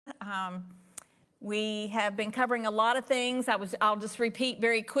We have been covering a lot of things. I'll just repeat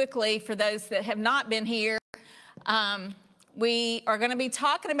very quickly for those that have not been here. We are going to be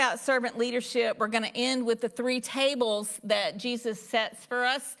talking about servant leadership. We're going to end with the 3 tables that Jesus sets for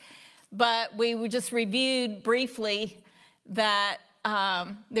us. But we just reviewed briefly that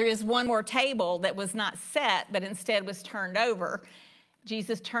there is one more table that was not set, but instead was turned over.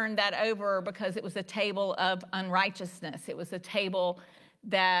 Jesus turned that over because it was a table of unrighteousness. It was a table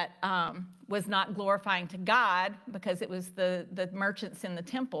that was not glorifying to God, because it was the merchants in the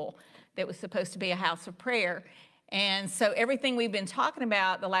temple that was supposed to be a house of prayer. And so everything we've been talking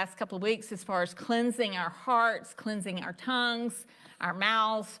about the last couple of weeks as far as cleansing our hearts, cleansing our tongues, our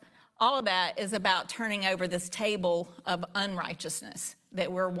mouths, all of that is about turning over this table of unrighteousness,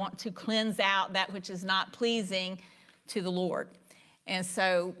 that we want to cleanse out that which is not pleasing to the Lord. And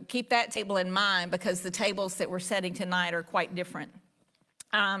so keep that table in mind, because the tables that we're setting tonight are quite different.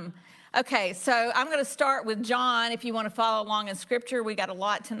 Okay, so I'm going to start with John. If you want to follow along in Scripture, we got a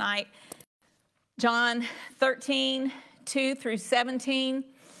lot tonight. John 13, 2 through 17.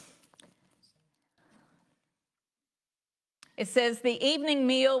 It says, the evening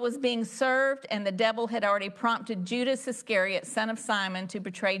meal was being served, and the devil had already prompted Judas Iscariot, son of Simon, to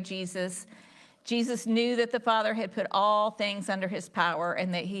betray Jesus. Jesus knew that the Father had put all things under his power,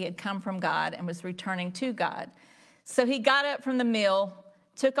 and that he had come from God and was returning to God. So he got up from the meal,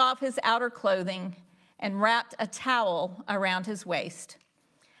 took off his outer clothing, and wrapped a towel around his waist.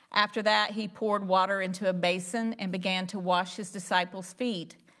 After that, he poured water into a basin and began to wash his disciples'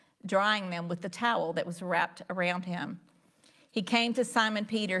 feet, drying them with the towel that was wrapped around him. He came to Simon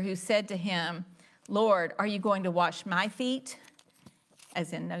Peter, who said to him, Lord, are you going to wash my feet?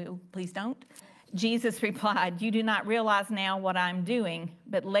 As in, no, please don't. Jesus replied, you do not realize now what I'm doing,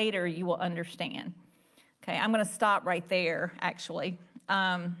 but later you will understand. Okay, I'm going to stop right there, actually.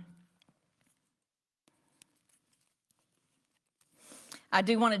 I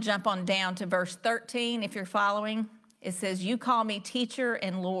do want to jump on down to verse 13, if you're following. It says, you call me teacher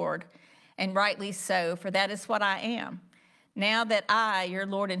and Lord, and rightly so, for that is what I am. Now that I, your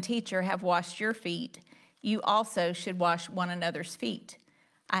Lord and teacher, have washed your feet, you also should wash one another's feet.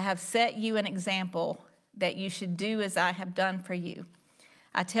 I have set you an example that you should do as I have done for you.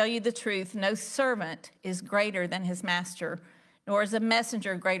 I tell you the truth, no servant is greater than his master, nor is a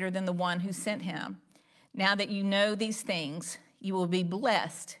messenger greater than the one who sent him. Now that you know these things, you will be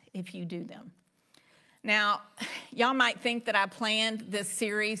blessed if you do them. Now, y'all might think that I planned this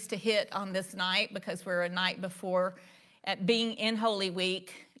series to hit on this night because we're a night before. At being in Holy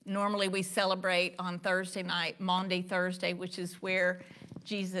Week, normally we celebrate on Thursday night, Maundy Thursday, which is where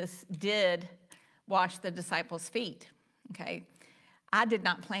Jesus did wash the disciples' feet, okay? I did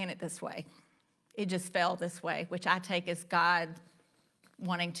not plan it this way. It just fell this way, which I take as God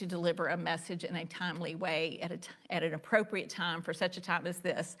wanting to deliver a message in a timely way at an appropriate time for such a time as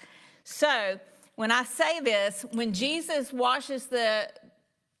this. So when I say this, when Jesus washes the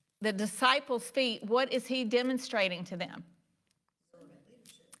disciples' feet, what is he demonstrating to them?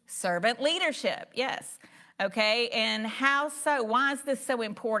 Servant leadership, yes. Okay, and how so? Why is this so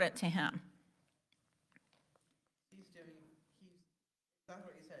important to him? That's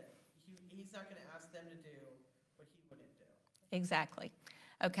what you said. He's not going to ask them to do what he wouldn't do. Exactly.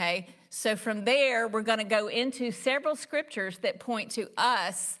 Okay, so from there, we're going to go into several scriptures that point to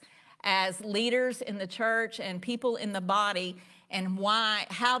us as leaders in the church and people in the body, and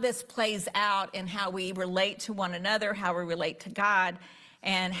how this plays out and how we relate to one another, how we relate to God,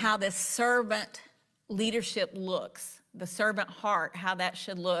 and how this servant leadership looks, the servant heart, how that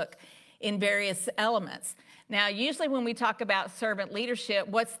should look in various elements. Now, usually when we talk about servant leadership,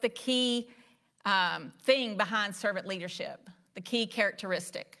 what's the key thing behind servant leadership? The key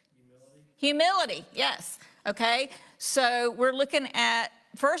characteristic? Humility, yes. Okay, so we're looking at,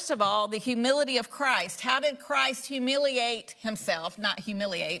 first of all, the humility of Christ. How did Christ humiliate himself? Not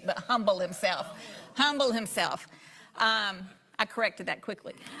humiliate, but humble himself. Humble himself. I corrected that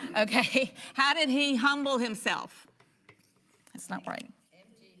quickly. Okay, how did he humble himself? That's not right.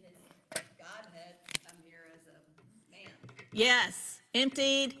 Empty his Godhead, come here as a man. Yes,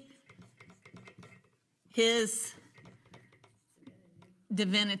 emptied his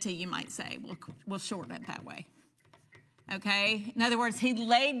divinity, you might say. We'll shorten it that way. Okay? In other words, he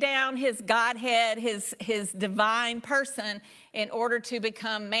laid down his Godhead, his divine person, in order to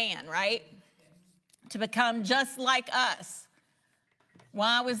become man, right? To become just like us.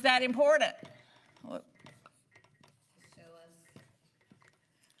 Why was that important? Show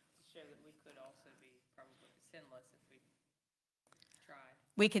that we could also be probably sinless if we try.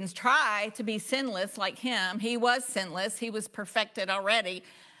 We can try to be sinless like him. He was sinless. He was perfected already.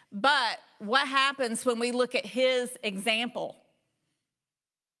 But what happens when we look at his example?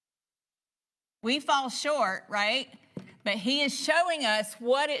 We fall short, right? But he is showing us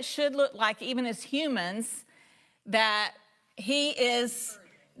what it should look like, even as humans, that he is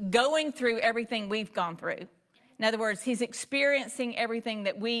going through everything we've gone through. In other words, he's experiencing everything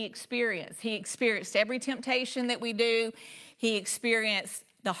that we experience. He experienced every temptation that we do. He experienced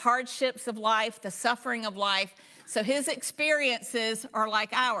the hardships of life, the suffering of life. So his experiences are like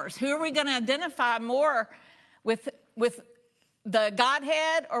ours. Who are we going to identify more with the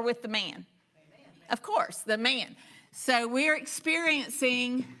Godhead or with the man? Of course, the man. So we're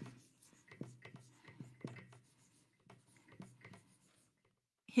experiencing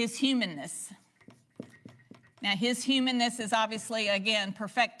his humanness. Now, his humanness is obviously, again,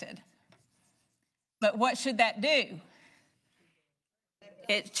 perfected. But what should that do?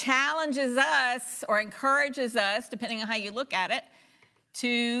 It challenges us or encourages us, depending on how you look at it,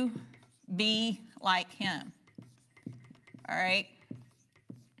 to be like him. All right?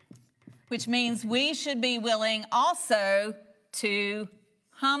 Which means we should be willing also to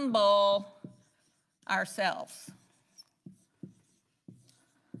humble ourselves.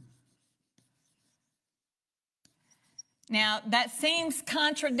 Now, that seems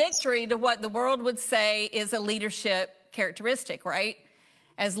contradictory to what the world would say is a leadership characteristic, right?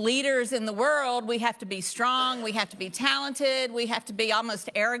 As leaders in the world, we have to be strong, we have to be talented, we have to be almost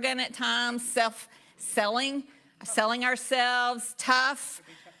arrogant at times, selling ourselves, tough,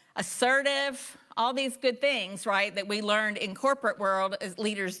 assertive, all these good things, right, that we learned in corporate world as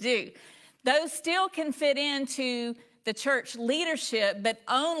leaders do. Those still can fit into the church leadership, but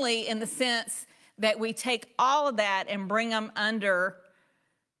only in the sense that we take all of that and bring them under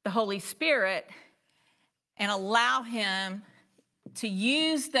the Holy Spirit and allow him to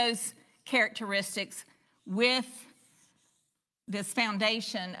use those characteristics with this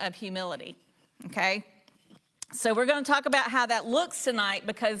foundation of humility, okay? So we're going to talk about how that looks tonight,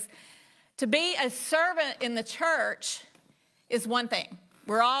 because to be a servant in the church is one thing.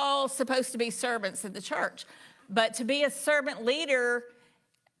 We're all supposed to be servants in the church, but to be a servant leader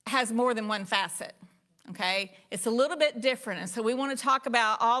has more than one facet, okay? It's a little bit different, and so we want to talk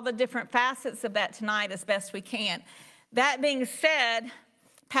about all the different facets of that tonight as best we can. That being said,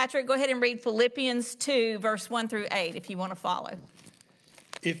 Patrick, go ahead and read Philippians 2, verse 1 through 8, if you want to follow.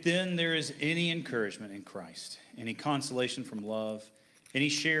 If then there is any encouragement in Christ, any consolation from love, any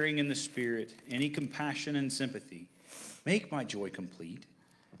sharing in the Spirit, any compassion and sympathy, make my joy complete.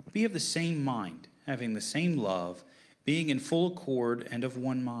 Be of the same mind, having the same love, being in full accord and of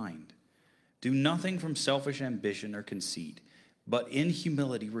one mind. Do nothing from selfish ambition or conceit, but in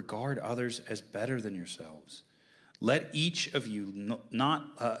humility regard others as better than yourselves. Let each of you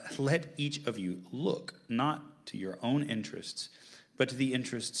look not to your own interests, but to the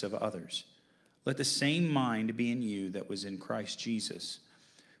interests of others. Let the same mind be in you that was in Christ Jesus,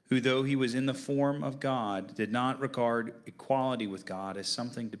 who, though he was in the form of God, did not regard equality with God as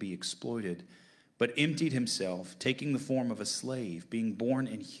something to be exploited, but emptied himself, taking the form of a slave, being born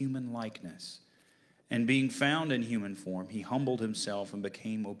in human likeness. And being found in human form, he humbled himself and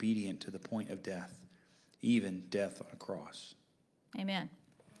became obedient to the point of death, even death on a cross. Amen.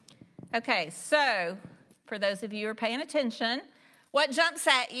 Okay, so for those of you who are paying attention, what jumps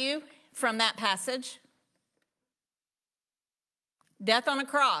at you from that passage? Death on a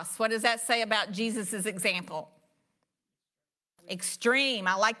cross. What does that say about Jesus' example? Extreme.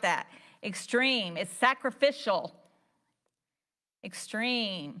 I like that. Extreme. It's sacrificial.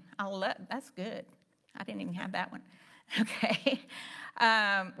 Extreme. That's good. I didn't even have that one. Okay.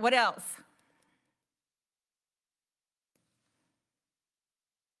 What else?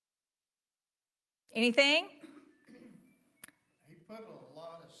 Anything? He put a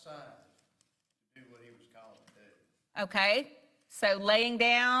lot aside to do what he was called to do. Okay. So laying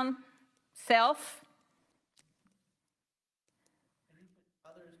down self. And he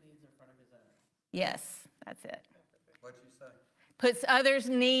put others' needs in front of his own. Yes, that's it. What'd you say? Puts others'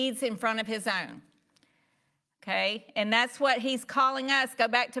 needs in front of his own. Okay, and that's what he's calling us. Go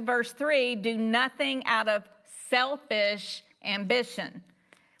back to verse 3. Do nothing out of selfish ambition.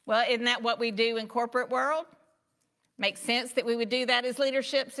 Well, isn't that what we do in corporate world? Makes sense that we would do that as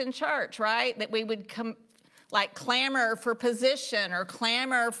leaderships in church, right? That we would clamor for position or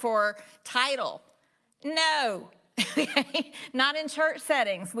clamor for title. No, not in church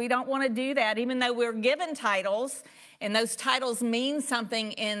settings. We don't want to do that, even though we're given titles, and those titles mean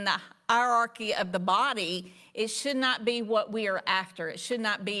something in the hierarchy of the body. It should not be what we are after. It should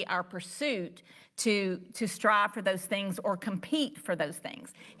not be our pursuit to strive for those things or compete for those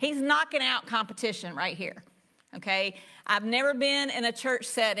things. He's knocking out competition right here. okay? I've never been in a church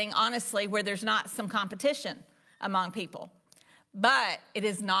setting, honestly, where there's not some competition among people. But it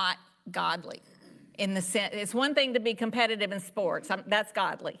is not godly. In the sense, it's one thing to be competitive in sports. That's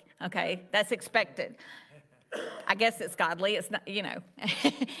godly, okay? That's expected. I guess it's godly. It's not, you know,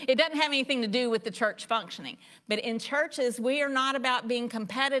 it doesn't have anything to do with the church functioning. But in churches, we are not about being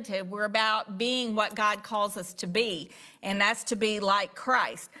competitive. We're about being what God calls us to be, and that's to be like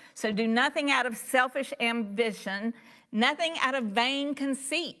Christ. So do nothing out of selfish ambition, nothing out of vain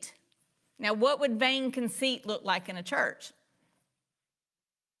conceit. Now, what would vain conceit look like in a church?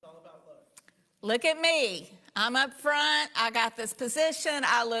 It's all about looks. Look at me. I'm up front. I got this position.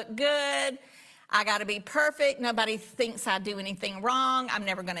 I look good. I got to be perfect. Nobody thinks I do anything wrong. I'm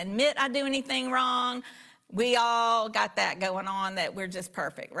never going to admit I do anything wrong. We all got that going on, that we're just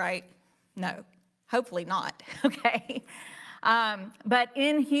perfect, right? No, hopefully not, okay? But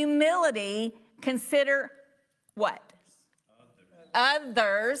in humility, consider what?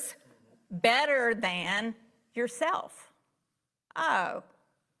 Others better than yourself. Oh,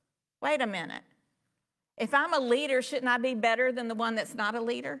 wait a minute. If I'm a leader, shouldn't I be better than the one that's not a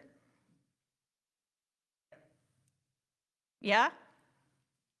leader? Yeah?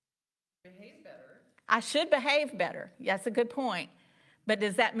 Behave better. I should behave better. That's a good point. But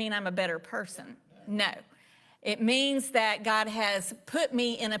does that mean I'm a better person? No. It means that God has put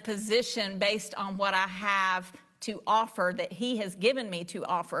me in a position based on what I have to offer, that he has given me to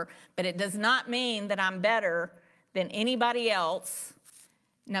offer. But it does not mean that I'm better than anybody else,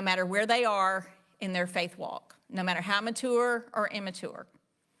 no matter where they are in their faith walk, no matter how mature or immature.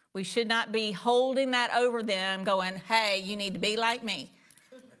 We should not be holding that over them going, hey, you need to be like me.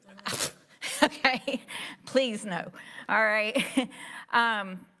 Okay, please no. All right.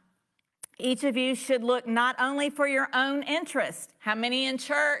 Each of you should look not only for your own interest. How many in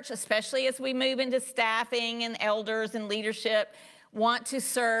church, especially as we move into staffing and elders and leadership, want to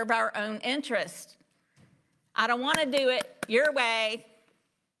serve our own interest? I don't want to do it your way,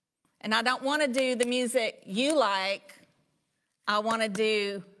 and I don't want to do the music you like. I want to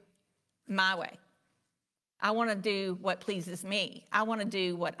do my way. I want to do what pleases me. I want to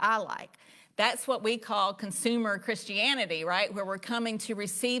do what I like. That's what we call consumer Christianity, right? Where we're coming to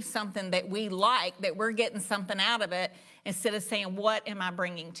receive something that we like, that we're getting something out of it, instead of saying, what am I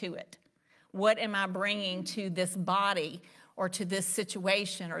bringing to it? What am I bringing to this body or to this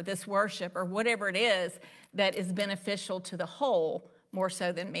situation or this worship or whatever it is that is beneficial to the whole, more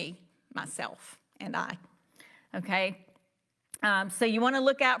so than me, myself, and I, okay? So you want to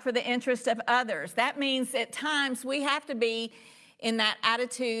look out for the interest of others. That means at times we have to be in that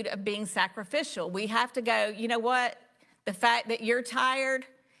attitude of being sacrificial. We have to go, you know what? The fact that you're tired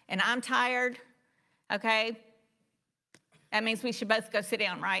and I'm tired, okay? That means we should both go sit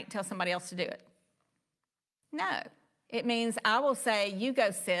down, right? Tell somebody else to do it. No. It means I will say, you go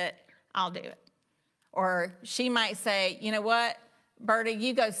sit, I'll do it. Or she might say, you know what, Bertie,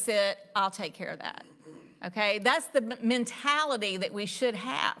 you go sit, I'll take care of that. Okay, that's the mentality that we should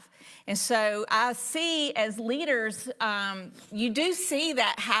have. And so I see as leaders, you do see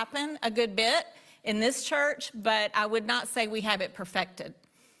that happen a good bit in this church, but I would not say we have it perfected.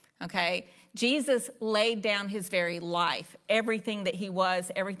 Okay, Jesus laid down his very life, everything that he was,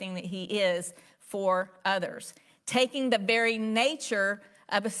 everything that he is for others, taking the very nature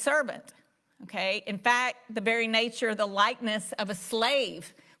of a servant. Okay, in fact, the very nature, the likeness of a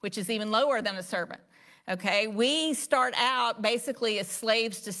slave, which is even lower than a servant. Okay, we start out basically as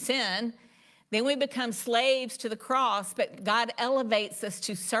slaves to sin, then we become slaves to the cross, but God elevates us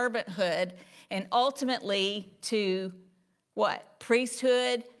to servanthood and ultimately to what?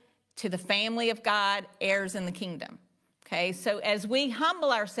 Priesthood, to the family of God, heirs in the kingdom. Okay, so as we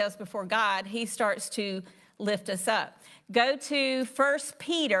humble ourselves before God, he starts to lift us up. Go to 1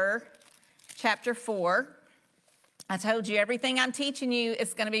 Peter chapter 4. I told you everything I'm teaching you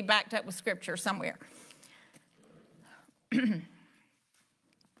is going to be backed up with scripture somewhere.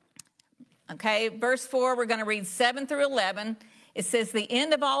 Okay, verse 4, we're going to read 7 through 11. It says, the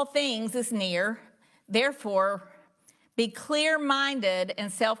end of all things is near. Therefore, be clear-minded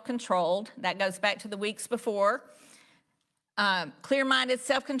and self-controlled. That goes back to the weeks before. Clear-minded,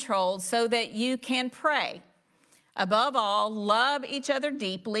 self-controlled, so that you can pray. Above all, love each other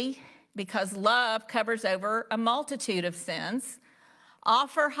deeply, because love covers over a multitude of sins.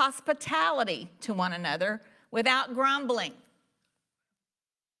 Offer hospitality to one another without grumbling.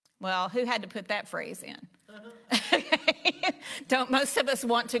 Well, who had to put that phrase in? Don't most of us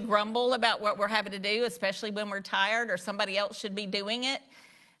want to grumble about what we're having to do, especially when we're tired or somebody else should be doing it?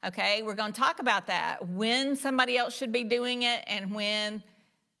 Okay, we're going to talk about that, when somebody else should be doing it and when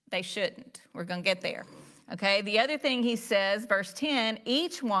they shouldn't. We're going to get there. Okay, the other thing he says, verse 10,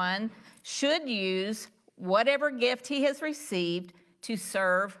 each one should use whatever gift he has received to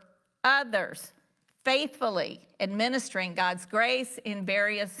serve others, faithfully administering God's grace in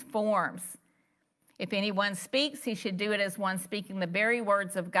various forms. If anyone speaks, he should do it as one speaking the very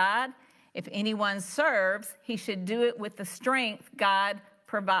words of God. If anyone serves, he should do it with the strength God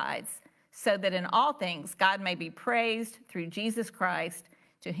provides, so that in all things God may be praised through Jesus Christ.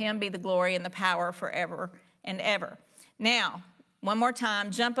 To him be the glory and the power forever and ever. Now, one more time,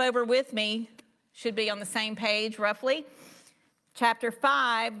 jump over with me. Should be on the same page, roughly. Chapter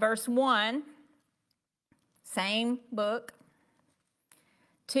 5, verse 1. Same book.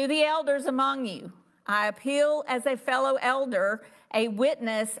 To the elders among you, I appeal as a fellow elder, a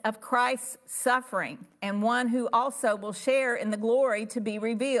witness of Christ's suffering, and one who also will share in the glory to be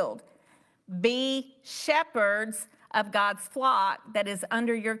revealed. Be shepherds of God's flock that is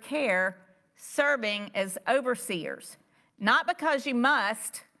under your care, serving as overseers, not because you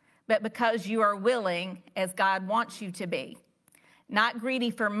must, but because you are willing, as God wants you to be. Not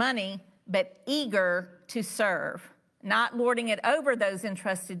greedy for money, but eager to serve, not lording it over those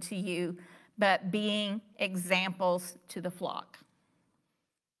entrusted to you, but being examples to the flock.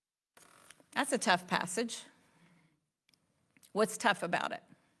 That's a tough passage. What's tough about it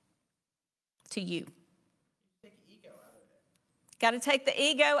to you? Got to take the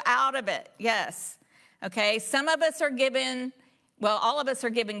ego out of it, yes. Okay, some of us are given, well, all of us are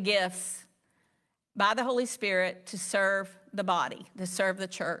given gifts by the Holy Spirit to serve the body, to serve the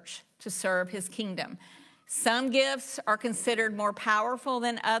church, to serve his kingdom. Some gifts are considered more powerful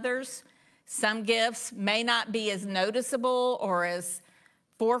than others. Some gifts may not be as noticeable or as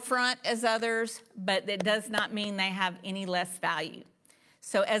forefront as others, but it does not mean they have any less value.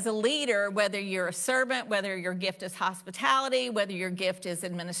 So as a leader, whether you're a servant, whether your gift is hospitality, whether your gift is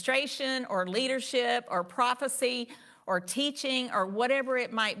administration or leadership or prophecy or teaching or whatever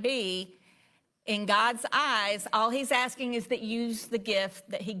it might be, in God's eyes, all he's asking is that you use the gift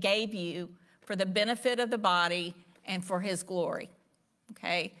that he gave you for the benefit of the body and for his glory.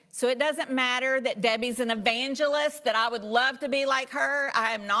 Okay? So it doesn't matter that Debbie's an evangelist, that I would love to be like her.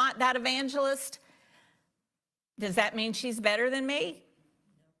 I am not that evangelist. Does that mean she's better than me?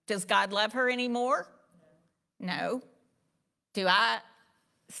 Does God love her anymore? No. Do I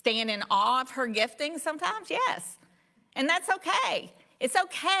stand in awe of her gifting sometimes? Yes. And that's okay. It's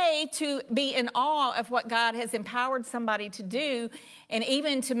okay to be in awe of what God has empowered somebody to do, and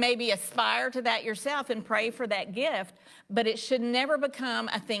even to maybe aspire to that yourself and pray for that gift, but it should never become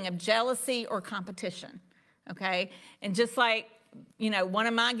a thing of jealousy or competition, okay? And just like, you know, one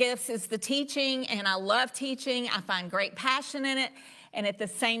of my gifts is the teaching, and I love teaching. I find great passion in it, and at the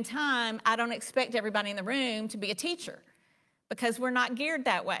same time, I don't expect everybody in the room to be a teacher, because we're not geared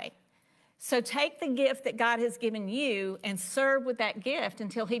that way. So take the gift that God has given you and serve with that gift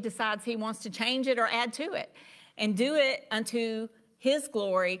until he decides he wants to change it or add to it. And do it unto his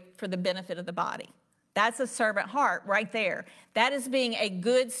glory for the benefit of the body. That's a servant heart right there. That is being a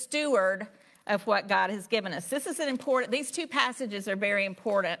good steward of what God has given us. This is an important, these two passages are very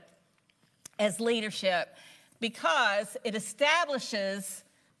important as leadership, because it establishes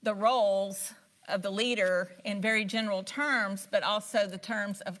the roles of the leader in very general terms, but also the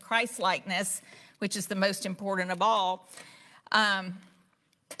terms of Christ-likeness, which is the most important of all. Let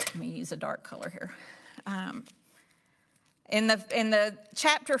me use a dark color here. In the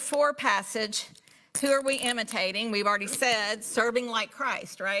chapter 4 passage, who are we imitating? We've already said serving like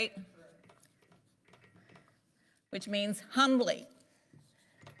Christ, right? Which means humbly,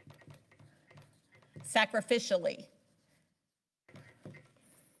 sacrificially.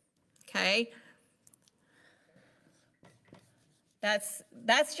 Okay?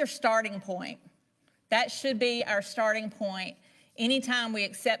 That's your starting point. That should be our starting point anytime we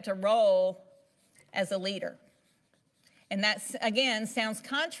accept a role as a leader. And that's, again, sounds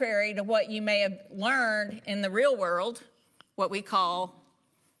contrary to what you may have learned in the real world, what we call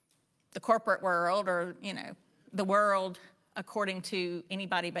the corporate world, or, you know, the world according to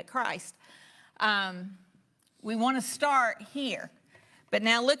anybody but Christ. We want to start here. But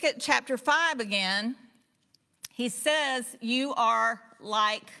now look at chapter 5 again. He says, you are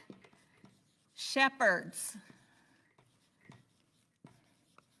like shepherds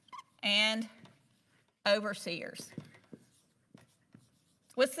and overseers.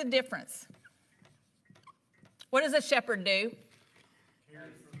 What's the difference? What does a shepherd do?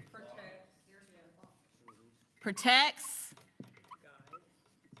 Protects,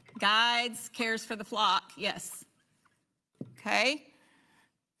 guides, cares for the flock. Yes. Okay.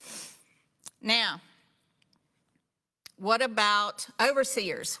 Now, what about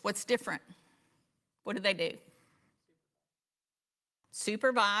overseers? What's different? What do they do?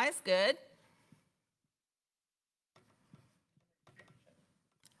 Supervise, good.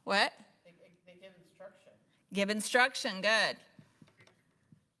 What? They give instruction. Give instruction, good.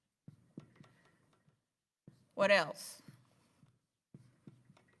 What else?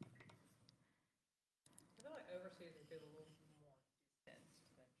 I feel like overseers are a little more distanced than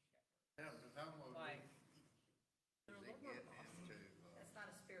shepherds. Yeah, but I'm gonna Like, they get into, That's not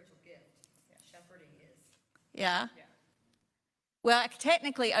a spiritual gift. Shepherding is. Yeah. yeah. Well,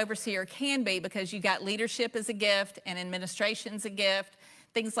 technically, overseer can be because you got leadership as a gift and administration's a gift,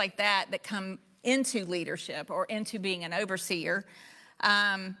 things like that that come into leadership or into being an overseer.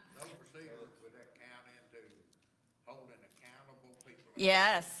 overseer, would that count into holding accountable people?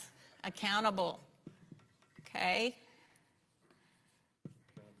 Yes, accountable. Okay.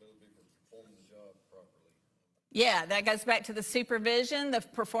 Accountability for performing the job properly. Yeah, that goes back to the supervision, the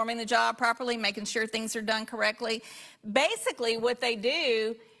performing the job properly, making sure things are done correctly. Basically, what they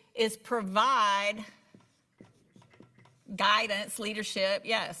do is provide guidance, leadership,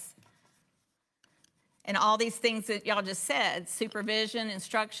 yes. And all these things that y'all just said, supervision,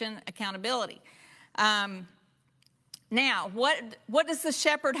 instruction, accountability. Now, what does the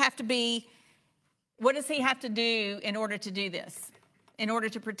shepherd have to be, what does he have to do in order to do this? In order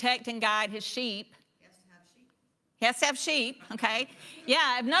to protect and guide his sheep? He has to have sheep, okay?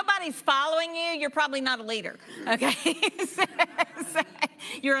 Yeah, if nobody's following you, you're probably not a leader, okay? So,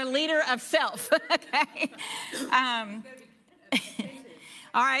 you're a leader of self, okay?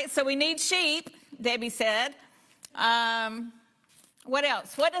 All right, so we need sheep, Debbie said. What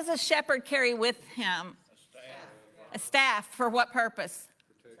else? What does a shepherd carry with him? A staff. For what purpose?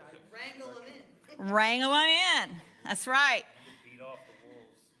 Wrangle them in. Wrangle them in. That's right.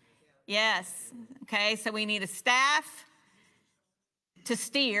 Yes. Okay, so we need a staff to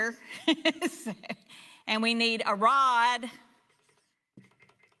steer, and we need a rod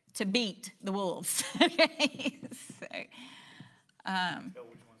to beat the wolves. Okay, so,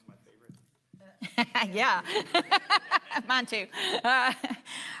 Which one's my favorite? yeah, mine too.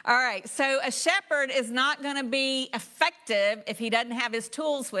 All right, so a shepherd is not going to be effective if he doesn't have his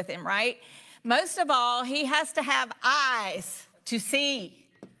tools with him, right? Most of all, he has to have eyes to see.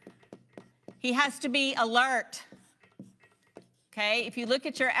 He has to be alert. Okay, if you look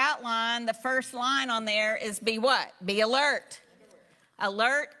at your outline, the first line on there is be what? Be alert.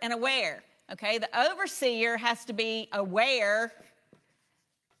 Alert and aware. Okay, the overseer has to be aware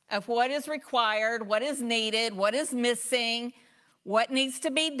of what is required, what is needed, what is missing, what needs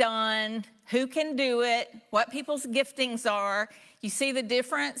to be done, who can do it, what people's giftings are. You see the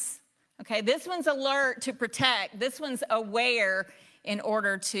difference? Okay, this one's alert to protect. This one's aware in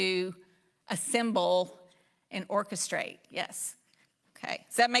order to assemble and orchestrate. Yes. Okay.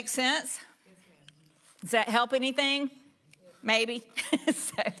 Does that make sense? Does that help anything? Maybe.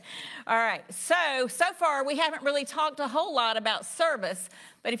 All right. So far we haven't really talked a whole lot about service,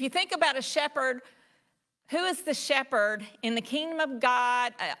 but if you think about a shepherd, who is the shepherd in the kingdom of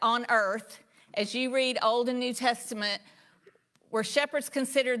God on earth? As you read Old and New Testament, were shepherds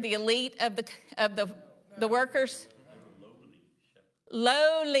considered the elite of the workers?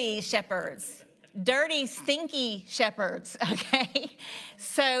 Lowly shepherds, dirty, stinky shepherds, okay?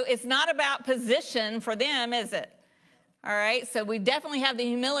 So it's not about position for them, is it? All right, so we definitely have the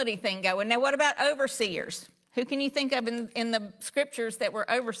humility thing going. Now, what about overseers? Who can you think of in the scriptures that were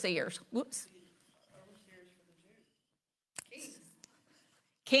overseers? Whoops. Overseers for the Jews.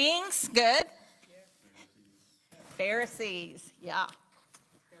 Kings, good. Pharisees, yeah.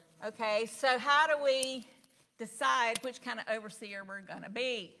 Okay, so how do we decide which kind of overseer we're going to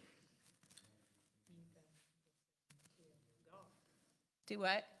be? Do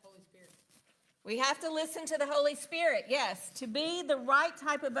what? Holy Spirit. We have to listen to the Holy Spirit, yes. To be the right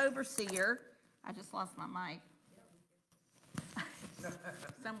type of overseer. I just lost my mic.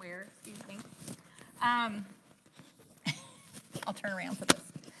 Somewhere, excuse me. I'll turn around for this.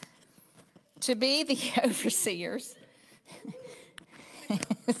 To be the overseers.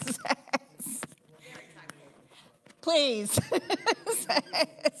 Please.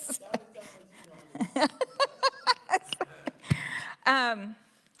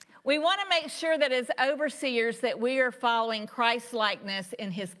 We want to make sure that as overseers that we are following Christ-likeness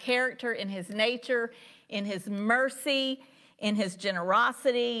in his character, in his nature, in his mercy, in his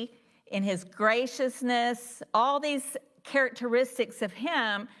generosity, in his graciousness, all these characteristics of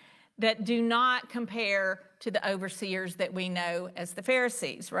him that do not compare to the overseers that we know as the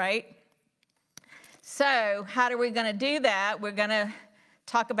Pharisees, right? So how are we going to do that? We're going to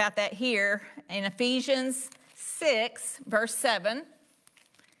talk about that here in Ephesians 6, verse 7.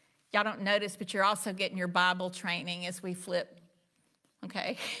 Y'all don't notice, but you're also getting your Bible training as we flip,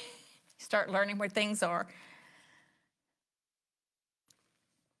 okay? Start learning where things are.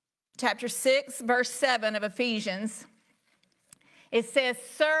 Chapter 6, verse 7 of Ephesians, it says,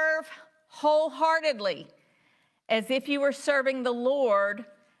 serve wholeheartedly as if you were serving the Lord,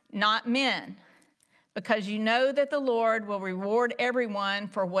 not men, because you know that the Lord will reward everyone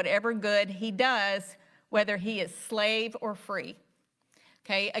for whatever good he does, whether he is slave or free.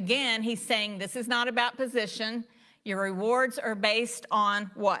 Okay, again, he's saying this is not about position. Your rewards are based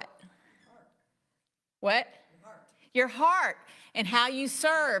on what? What? Your heart and how you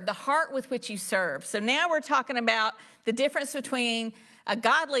serve, the heart with which you serve. So now we're talking about the difference between a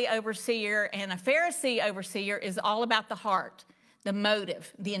godly overseer and a Pharisee overseer is all about the heart, the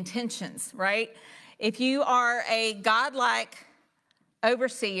motive, the intentions, right? If you are a godlike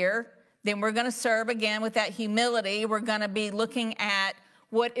overseer, then we're going to serve again with that humility. We're going to be looking at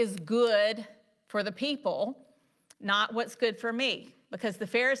what is good for the people, not what's good for me, because the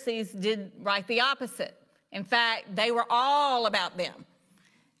Pharisees did right the opposite. In fact, they were all about them,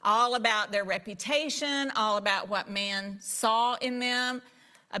 all about their reputation, all about what man saw in them,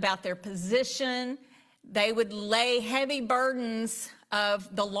 about their position. They would lay heavy burdens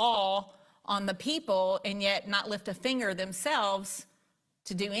of the law on the people and yet not lift a finger themselves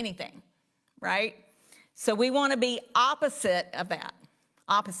to do anything, right? So we want to be opposite of that,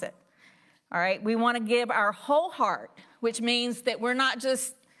 opposite. All right, we want to give our whole heart, which means that we're not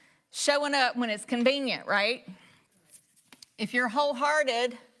just showing up when it's convenient, right? If you're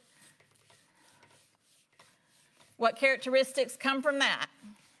wholehearted, what characteristics come from that?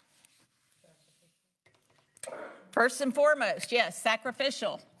 First and foremost, yes,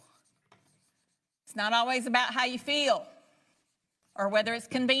 sacrificial. It's not always about how you feel or whether it's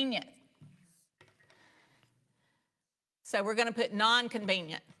convenient. So we're going to put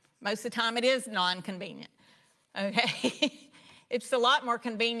non-convenient. Most of the time it is non-convenient, okay? It's a lot more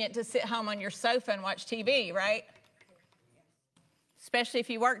convenient to sit home on your sofa and watch TV, right? Especially if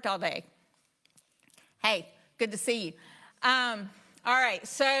you worked all day. Hey, good to see you. All right,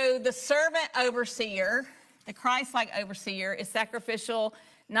 so the servant overseer, the Christ-like overseer, is sacrificial,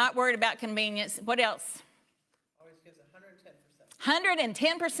 not worried about convenience. What else? Always gives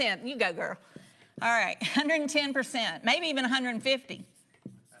 110%. 110%. You go, girl. All right, 110%, maybe even 150.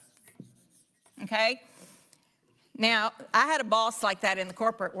 Okay? Now, I had a boss like that in the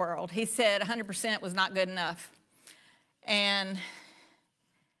corporate world. He said 100% was not good enough. And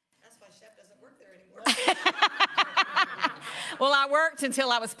That's why Chef doesn't work there anymore. well, I worked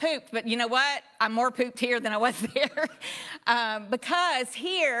until I was pooped, but you know what? I'm more pooped here than I was there. Because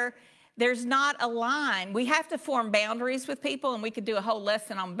here, there's not a line. We have to form boundaries with people, and we could do a whole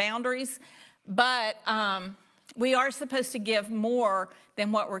lesson on boundaries. But we are supposed to give more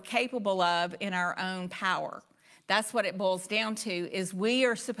than what we're capable of in our own power. That's what it boils down to, is we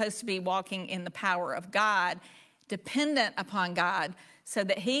are supposed to be walking in the power of God, dependent upon God, so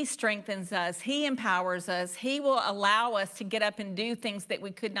that he strengthens us, he empowers us, he will allow us to get up and do things that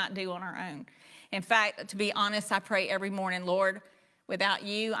we could not do on our own. In fact, to be honest, I pray every morning, Lord, without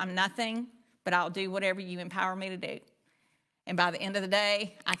you, I'm nothing, but I'll do whatever you empower me to do. And by the end of the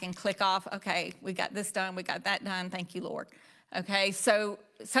day, I can click off, okay, we got this done, we got that done, thank you, Lord. Okay, so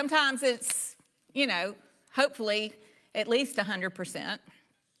sometimes it's, you know, hopefully at least 100%.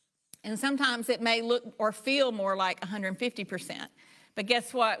 And sometimes it may look or feel more like 150%. But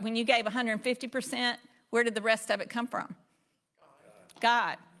guess what? When you gave 150%, where did the rest of it come from?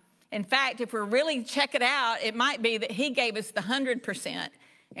 God. In fact, if we really check it out, it might be that he gave us the 100%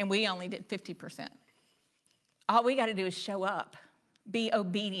 and we only did 50%. All we got to do is show up, be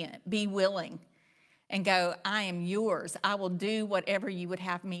obedient, be willing, and go, I am yours. I will do whatever you would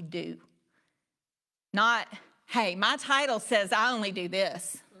have me do. Not, hey, my title says I only do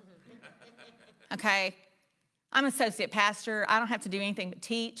this. Okay? I'm associate pastor. I don't have to do anything but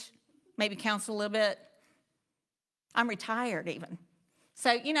teach, maybe counsel a little bit. I'm retired even.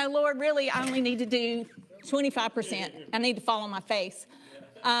 So, you know, Lord, really, I only need to do 25%. I need to fall on my face.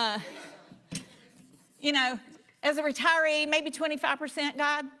 You know, as a retiree, maybe 25%,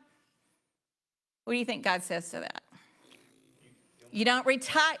 God. What do you think God says to that? You don't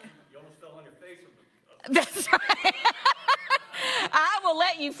retire. You almost fell on your face. That's right. I will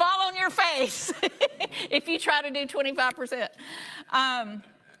let you fall on your face if you try to do 25%.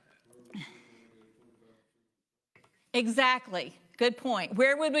 Exactly. Good point.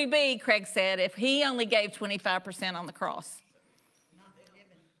 Where would we be, Craig said, if he only gave 25% on the cross?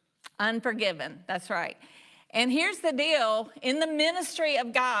 Unforgiven. That's right. And here's the deal. In the ministry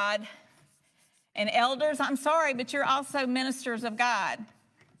of God, and elders, I'm sorry, but you're also ministers of God.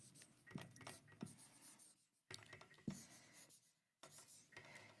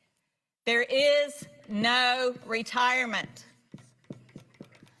 There is no retirement.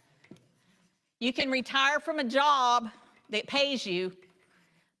 You can retire from a job that pays you,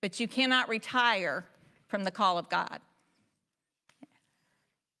 but you cannot retire from the call of God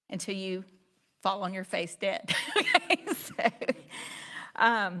until you fall on your face dead. Okay, so,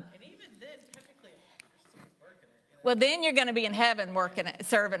 And even then, technically, you're still working it. well, then you're going to be in heaven working it,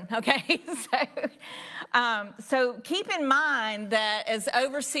 serving. Okay, so keep in mind that as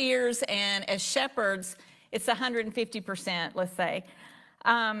overseers and as shepherds, it's 150%, let's say.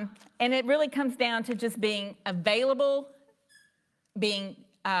 And it really comes down to just being available, being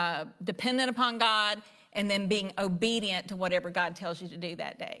dependent upon God, and then being obedient to whatever God tells you to do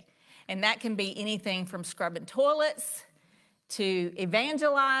that day. And that can be anything from scrubbing toilets to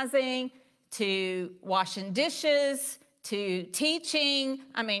evangelizing to washing dishes to teaching.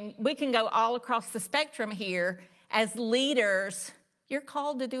 I mean, we can go all across the spectrum here. As leaders, you're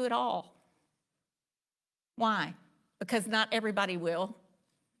called to do it all. Why? Because not everybody will.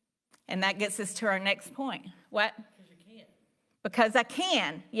 And that gets us to our next point. What? Because you can. Because I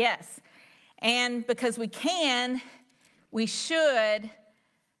can, yes. And because we can, we should,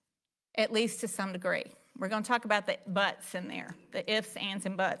 at least to some degree. We're going to talk about the buts in there, the ifs, ands,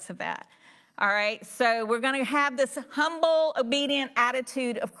 and buts of that. All right, so we're going to have this humble, obedient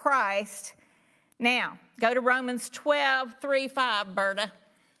attitude of Christ. Now, go to Romans 12, 3, 5, Berta.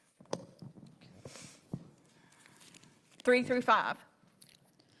 3 through 5.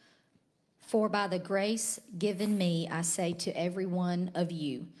 For by the grace given me, I say to every one of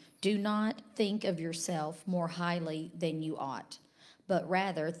you, do not think of yourself more highly than you ought, but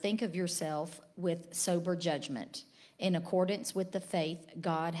rather think of yourself with sober judgment, in accordance with the faith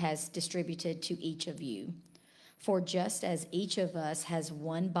God has distributed to each of you. For just as each of us has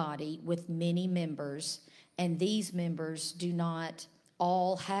one body with many members, and these members do not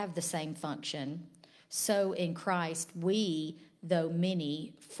all have the same function, so in Christ we, though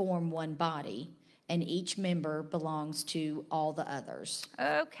many, form one body, and each member belongs to all the others.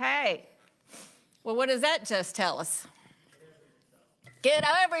 Okay. Well, what does that just tell us? Get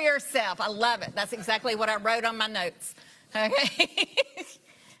over yourself. I love it. That's exactly what I wrote on my notes. Okay.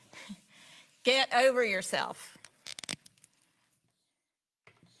 Get over yourself.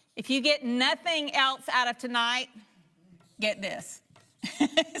 If you get nothing else out of tonight, get this.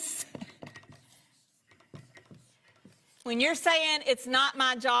 When you're saying it's not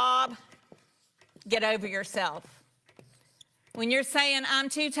my job, get over yourself. When you're saying I'm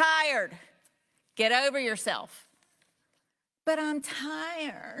too tired, get over yourself. But I'm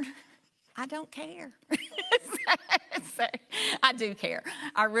tired. I don't care. So, I do care.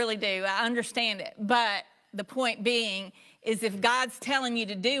 I really do. I understand it. But the point being is if God's telling you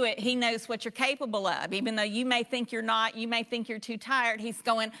to do it, he knows what you're capable of. Even though you may think you're not, you may think you're too tired, he's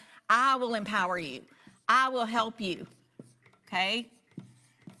going, I will empower you. I will help you. Okay?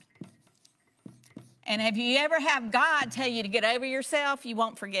 And if you ever have God tell you to get over yourself, you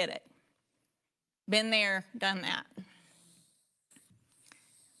won't forget it. Been there, done that.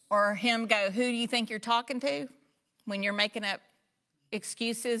 Or him go, who do you think you're talking to when you're making up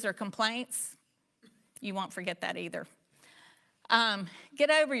excuses or complaints? You won't forget that either. Get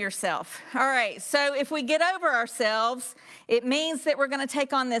over yourself. All right, so if we get over ourselves, it means that we're going to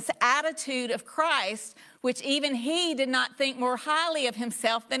take on this attitude of Christ, which even he did not think more highly of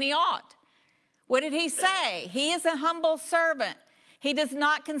himself than he ought. What did he say? He is a humble servant. He does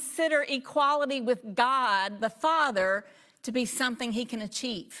not consider equality with God, the Father, to be something he can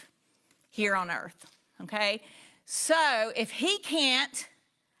achieve here on earth, okay? So if he can't,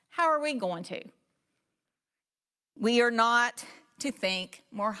 how are we going to? We are not to think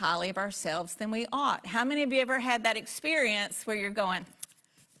more highly of ourselves than we ought. How many of you ever had that experience where you're going,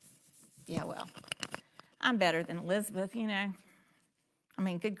 yeah, well, I'm better than Elizabeth, you know? I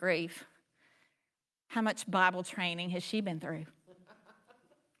mean, good grief. How much Bible training has she been through?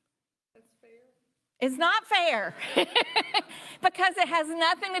 It's not fair because it has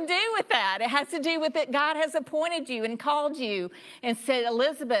nothing to do with that. It has to do with that God has appointed you and called you and said,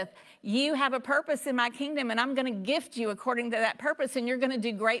 Elizabeth, you have a purpose in my kingdom and I'm going to gift you according to that purpose and you're going to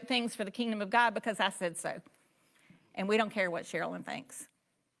do great things for the kingdom of God because I said so. And we don't care what Sherrlyn thinks.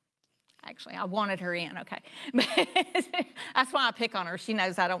 Actually, I wanted her in, okay. That's why I pick on her. She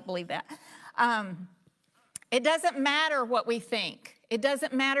knows I don't believe that. It doesn't matter what we think. It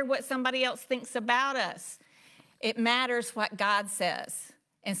doesn't matter what somebody else thinks about us. It matters what God says.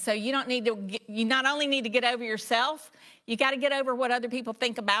 And so you not only need to get over yourself, you got to get over what other people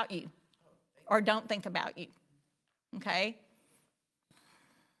think about you or don't think about you. Okay?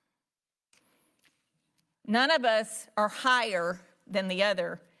 None of us are higher than the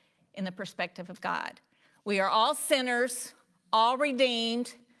other in the perspective of God. We are all sinners, all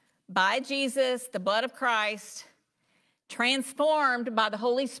redeemed by Jesus, the blood of Christ, transformed by the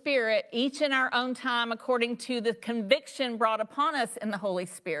Holy Spirit, each in our own time according to the conviction brought upon us in the Holy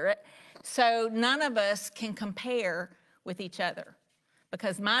Spirit. So none of us can compare with each other,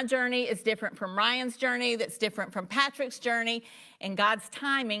 because my journey is different from Ryan's journey, that's different from Patrick's journey, and God's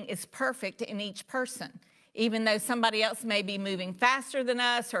timing is perfect in each person. Even though somebody else may be moving faster than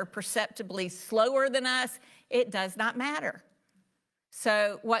us or perceptibly slower than us, it does not matter.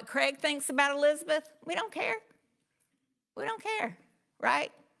 So what Craig thinks about Elizabeth, we don't care. We don't care,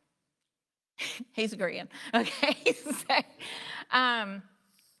 right? He's agreeing, okay?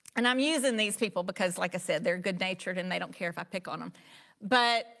 And I'm using these people because, like I said, they're good-natured and they don't care if I pick on them.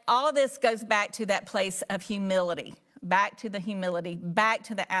 But all of this goes back to that place of humility, back to the humility, back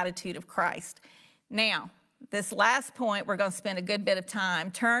to the attitude of Christ. Now, this last point, we're going to spend a good bit of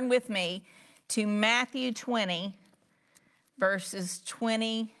time. Turn with me to Matthew 20, verses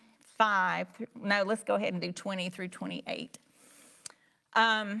 25. No, let's go ahead and do 20 through 28.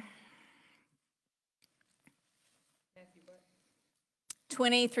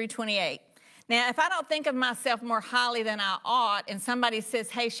 20 through 28. Now, if I don't think of myself more highly than I ought, and somebody says,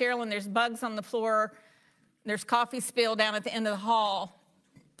 hey, Sherrlyn, there's bugs on the floor, there's coffee spill down at the end of the hall,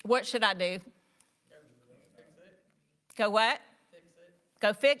 what should I do? Go what? Fix it.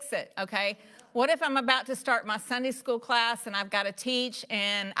 Go fix it, okay? What if I'm about to start my Sunday school class and I've got to teach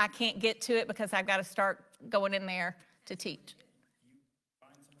and I can't get to it because I've got to start going in there to teach?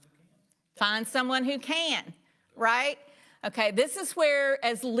 Find someone who can, right? Okay, this is where,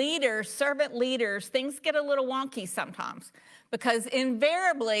 as leaders, servant leaders, things get a little wonky sometimes, because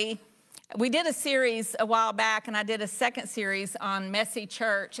invariably, we did a series a while back, and I did a second series on messy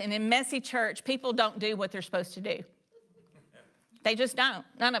church, and in messy church, people don't do what they're supposed to do. They just don't,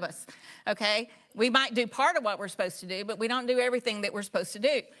 none of us, okay? We might do part of what we're supposed to do, but we don't do everything that we're supposed to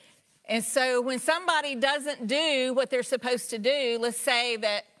do. And so when somebody doesn't do what they're supposed to do, let's say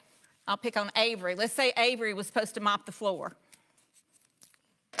that, I'll pick on Avery. Let's say Avery was supposed to mop the floor.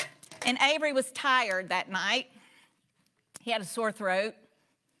 And Avery was tired that night. He had a sore throat,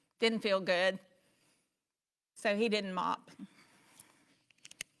 didn't feel good, so he didn't mop.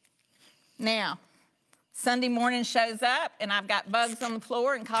 Now, Sunday morning shows up, and I've got bugs on the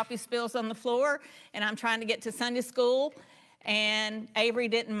floor and coffee spills on the floor, and I'm trying to get to Sunday school, and Avery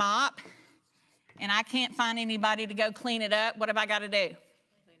didn't mop, and I can't find anybody to go clean it up. What have I got to do?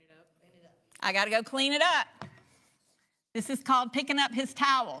 I got to go clean it up. This is called picking up his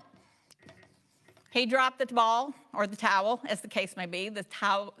towel. He dropped the ball, or the towel, as the case may be, the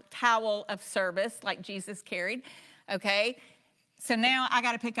towel of service like Jesus carried, okay? So now I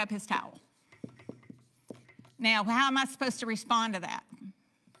got to pick up his towel. Now, how am I supposed to respond to that?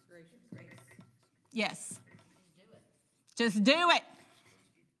 Grace. Yes. Just do it.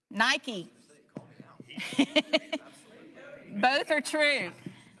 Nike. Both are true.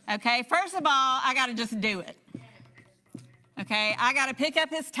 Okay, first of all, I got to just do it. Okay, I got to pick up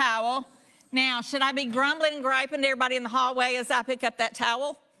his towel. Now, should I be grumbling and griping to everybody in the hallway as I pick up that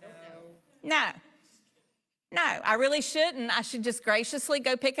towel? No. No, I really shouldn't. I should just graciously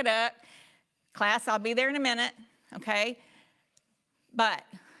go pick it up. Class, I'll be there in a minute, okay? But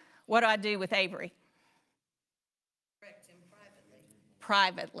what do I do with Avery? Correct him privately.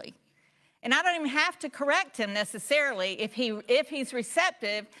 Privately. And I don't even have to correct him necessarily. If he's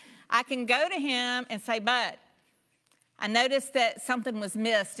receptive, I can go to him and say, Bud, I noticed that something was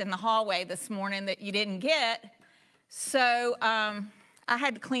missed in the hallway this morning that you didn't get, so I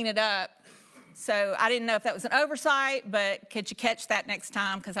had to clean it up. So I didn't know if that was an oversight, but could you catch that next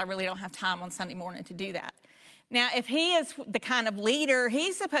time? Because I really don't have time on Sunday morning to do that. Now, if he is the kind of leader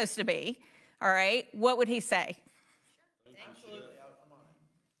he's supposed to be, all right, what would he say?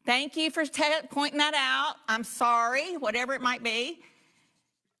 Thank you for pointing that out. I'm sorry, whatever it might be.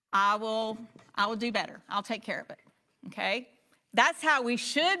 I will do better. I'll take care of it, okay? That's how we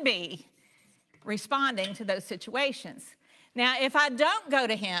should be responding to those situations. Now, if I don't go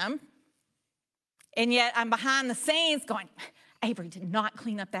to him, and yet I'm behind the scenes going, Avery did not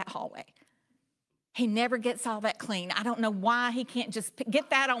clean up that hallway. He never gets all that clean. I don't know why he can't just get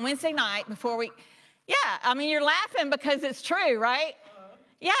that on Wednesday night before we, yeah, I mean, you're laughing because it's true, right?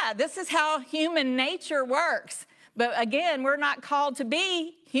 Yeah, this is how human nature works. But again, we're not called to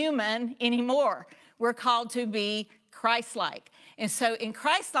be human anymore. We're called to be Christ-like. And so in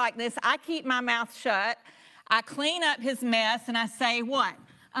Christ-likeness, I keep my mouth shut. I clean up his mess, and I say, what?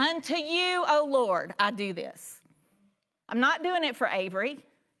 Unto you, O Lord, I do this. I'm not doing it for Avery.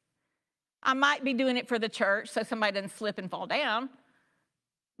 I might be doing it for the church so somebody doesn't slip and fall down.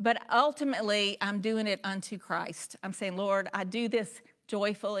 But ultimately, I'm doing it unto Christ. I'm saying, Lord, I do this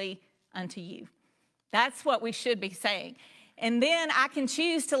joyfully unto you. That's what we should be saying. And then I can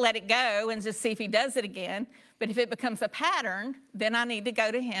choose to let it go and just see if he does it again. But if it becomes a pattern, then I need to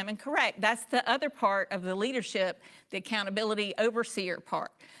go to him and correct. That's the other part of the leadership, the accountability overseer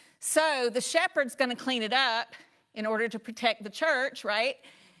part. So the shepherd's going to clean it up in order to protect the church, right?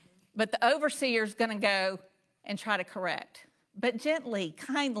 But the overseer's going to go and try to correct. But gently,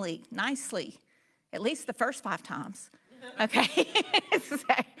 kindly, nicely, at least the first 5 times. Okay?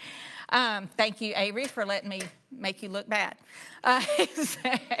 Thank you, Avery, for letting me make you look bad. Part of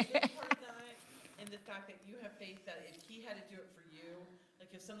that, and the fact that you have faith that if he had to do it for you, like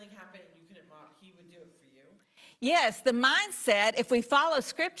if something happened and you couldn't mock, he would do it for you. Yes, the mindset, if we follow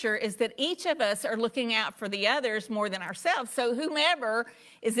Scripture, is that each of us are looking out for the others more than ourselves. So whomever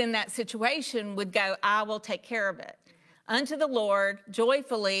is in that situation would go, I will take care of it. Unto the Lord,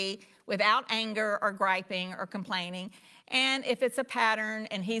 joyfully, without anger or griping or complaining. And if it's a pattern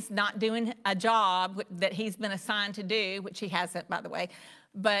and he's not doing a job that he's been assigned to do, which he hasn't, by the way,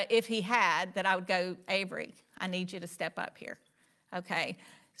 but if he had, that I would go, Avery, I need you to step up here. Okay?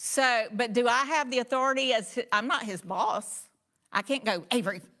 So, but do I have the authority I'm not his boss. I can't go,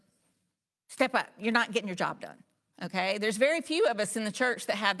 Avery, step up. You're not getting your job done. Okay? There's very few of us in the church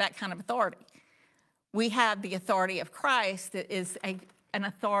that have that kind of authority. We have the authority of Christ that is an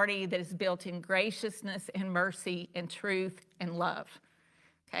authority that is built in graciousness and mercy and truth and love.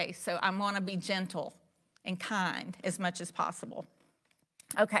 Okay, so I'm going to be gentle and kind as much as possible.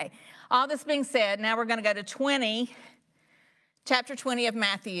 Okay, all this being said, now we're going to go to chapter 20 of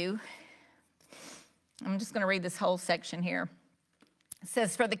Matthew. I'm just going to read this whole section here. It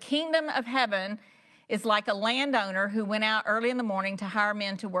says, for the kingdom of heaven is like a landowner who went out early in the morning to hire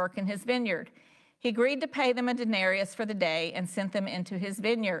men to work in his vineyard. He agreed to pay them a denarius for the day and sent them into his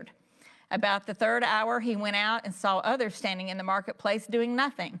vineyard. About the 3rd hour, he went out and saw others standing in the marketplace doing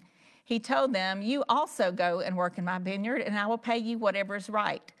nothing. He told them, you also go and work in my vineyard, and I will pay you whatever is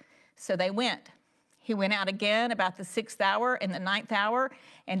right. So they went. He went out again about the 6th hour and the 9th hour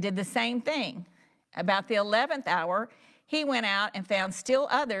and did the same thing. About the 11th hour, he went out and found still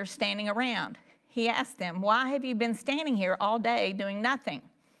others standing around. He asked them, why have you been standing here all day doing nothing?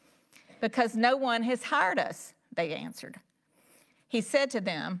 Because no one has hired us, they answered. He said to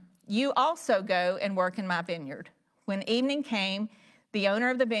them, you also go and work in my vineyard. When evening came, the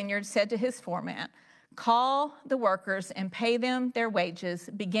owner of the vineyard said to his foreman, call the workers and pay them their wages,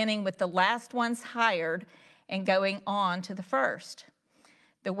 beginning with the last ones hired and going on to the first.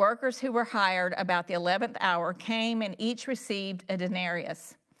 The workers who were hired about the 11th hour came and each received a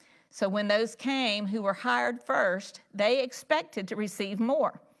denarius. So when those came who were hired first, they expected to receive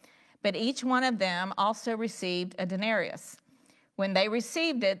more. But each one of them also received a denarius. When they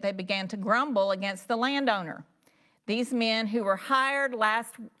received it, they began to grumble against the landowner. These men who were hired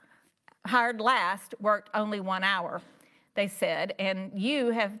last worked only 1 hour, they said, and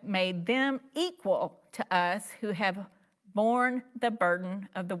you have made them equal to us who have borne the burden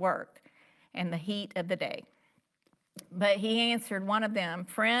of the work and the heat of the day. But he answered one of them,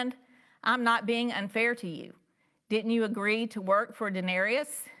 friend, I'm not being unfair to you. Didn't you agree to work for a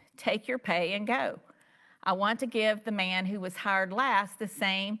denarius? Take your pay and go. I want to give the man who was hired last the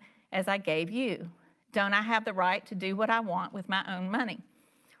same as I gave you. Don't I have the right to do what I want with my own money?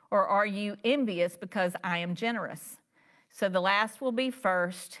 Or are you envious because I am generous? So the last will be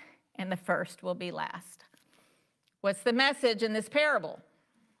first, and the first will be last. What's the message in this parable?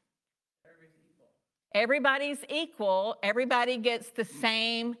 Everybody's equal. Everybody gets the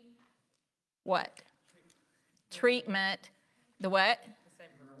same what? Treatment. The what?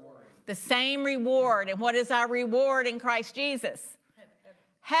 The same reward. And what is our reward in Christ Jesus?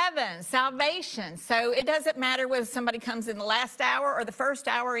 Heaven, salvation. So it doesn't matter whether somebody comes in the last hour or the first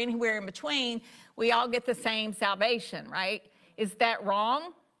hour, anywhere in between, we all get the same salvation, right? Is that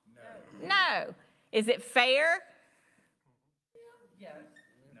wrong? No. No. Is it fair? Yes.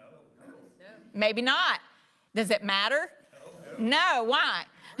 No. Maybe not. Does it matter? No. Why?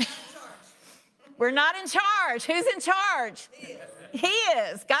 We're not in charge. Who's in charge? He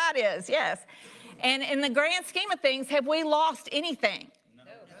is. God is, yes. And in the grand scheme of things, have we lost anything?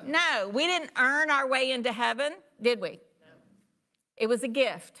 No. We didn't earn our way into heaven, did we? No. It was a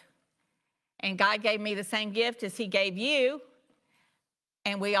gift. And God gave me the same gift as he gave you,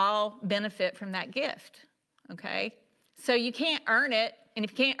 and we all benefit from that gift, okay? So you can't earn it, and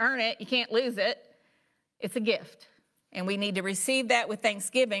if you can't earn it, you can't lose it. It's a gift. And we need to receive that with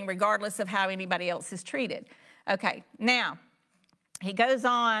thanksgiving, regardless of how anybody else is treated. Okay, now, he goes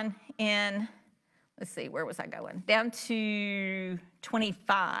on in, let's see, where was I going? Down to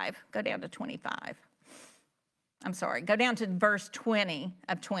 25. Go down to 25. I'm sorry, go down to verse 20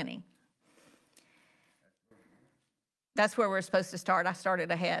 of 20. That's where we're supposed to start. I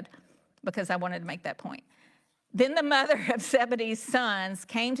started ahead because I wanted to make that point. Then the mother of Zebedee's sons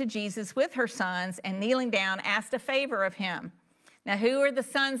came to Jesus with her sons and kneeling down asked a favor of him. Now, who are the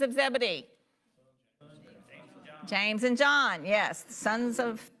sons of Zebedee? James and John, yes, sons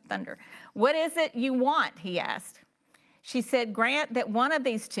of thunder. What is it you want, he asked. She said, grant that one of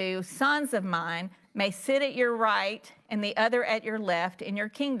these two sons of mine may sit at your right and the other at your left in your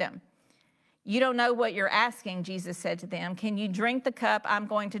kingdom. You don't know what you're asking, Jesus said to them. Can you drink the cup I'm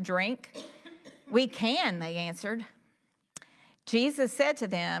going to drink? We can, they answered. Jesus said to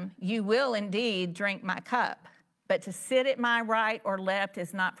them, you will indeed drink my cup, but to sit at my right or left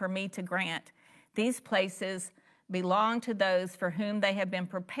is not for me to grant. These places belong to those for whom they have been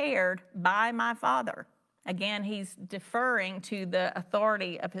prepared by my Father. Again, he's deferring to the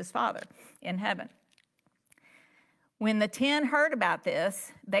authority of his Father in heaven. When the 10 heard about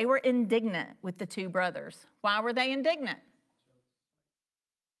this, they were indignant with the two brothers. Why were they indignant?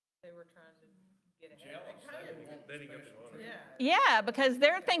 They were trying to get ahead. Yeah, because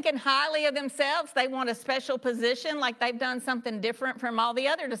they're thinking highly of themselves. They want a special position, like they've done something different from all the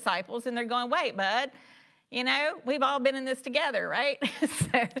other disciples. And they're going, wait, bud, you know, we've all been in this together, right?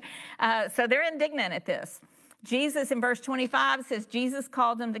 So they're indignant at this. Jesus, in verse 25, says, Jesus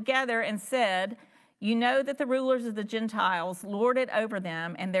called them together and said, you know that the rulers of the Gentiles lord it over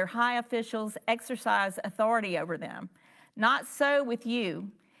them, and their high officials exercise authority over them. Not so with you.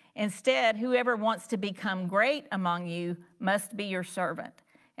 Instead, whoever wants to become great among you must be your servant,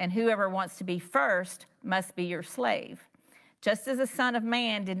 and whoever wants to be first must be your slave. Just as the Son of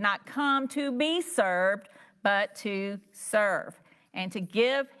Man did not come to be served, but to serve, and to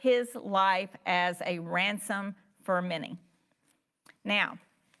give his life as a ransom for many. Now,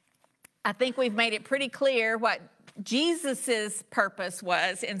 I think we've made it pretty clear what Jesus's purpose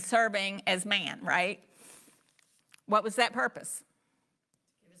was in serving as man, right? What was that purpose?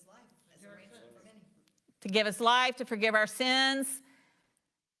 Give his life as a ransom for many. To give his life, to forgive our sins.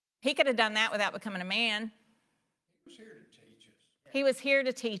 He could have done that without becoming a man. He was here to teach us. He was here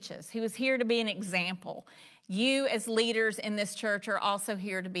to teach us. He was here to be an example. You as leaders in this church are also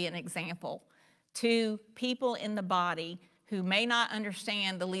here to be an example to people in the body who may not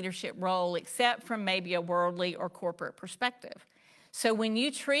understand the leadership role except from maybe a worldly or corporate perspective. So when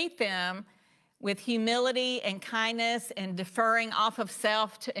you treat them with humility and kindness and deferring off of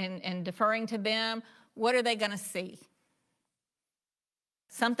self and deferring to them, what are they going to see?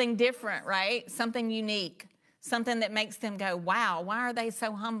 Something different, right? Something unique. Something that makes them go, wow, why are they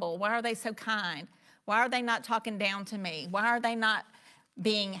so humble? Why are they so kind? Why are they not talking down to me? Why are they not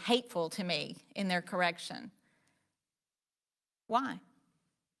being hateful to me in their correction? Why?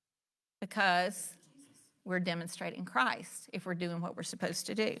 Because we're demonstrating Christ if we're doing what we're supposed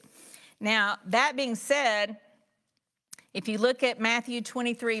to do. Now, that being said, if you look at Matthew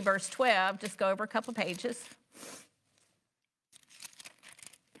 23, verse 12, just go over a couple pages.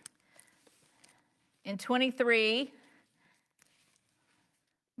 In 23,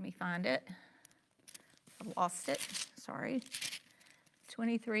 let me find it. I've lost it, sorry.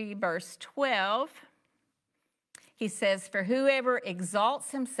 23, verse 12. He says, for whoever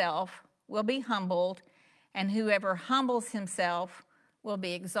exalts himself will be humbled, and whoever humbles himself will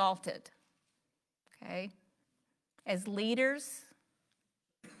be exalted. Okay? As leaders,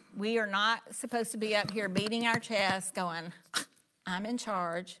 we are not supposed to be up here beating our chest going, I'm in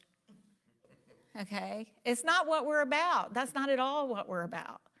charge. Okay? It's not what we're about. That's not at all what we're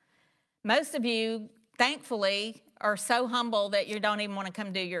about. Most of you, thankfully, are so humble that you don't even want to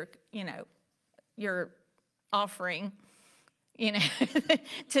come do your offering,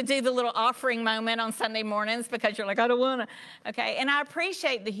 to do the little offering moment on Sunday mornings because you're like, I don't want to. Okay, and I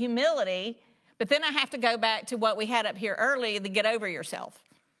appreciate the humility, but then I have to go back to what we had up here earlier, to get over yourself,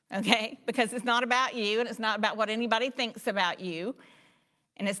 okay? Because it's not about you, and it's not about what anybody thinks about you,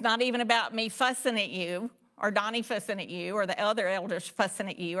 and it's not even about me fussing at you, or Donnie fussing at you, or the other elders fussing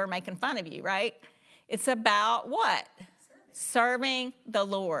at you, or making fun of you, right? It's about what? Serving the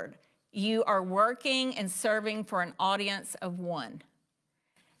Lord. You are working and serving for an audience of one.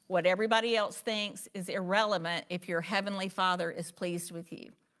 What everybody else thinks is irrelevant if your Heavenly Father is pleased with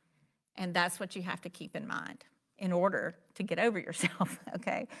you. And that's what you have to keep in mind in order to get over yourself,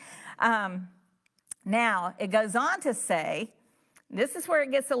 okay? Now, it goes on to say, this is where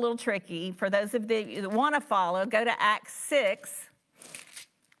it gets a little tricky. For those of you that want to follow, go to Acts 6.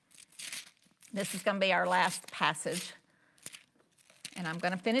 This is going to be our last passage. And I'm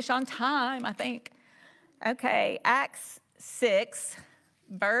going to finish on time, I think. Okay, Acts 6,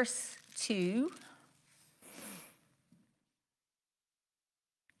 verse 2.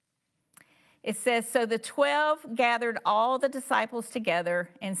 It says, "So the 12 gathered all the disciples together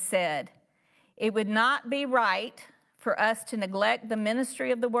and said, 'It would not be right for us to neglect the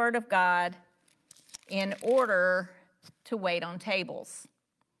ministry of the word of God in order to wait on tables.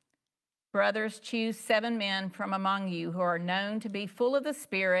 Brothers, choose 7 men from among you who are known to be full of the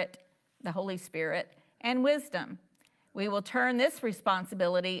Spirit, the Holy Spirit, and wisdom. We will turn this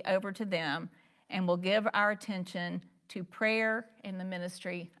responsibility over to them and will give our attention to prayer and the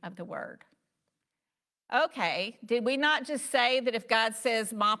ministry of the word.'" Okay, did we not just say that if God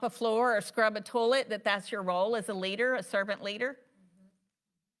says mop a floor or scrub a toilet, that that's your role as a leader, a servant leader?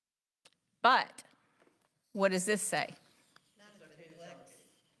 But what does this say? Not to neglect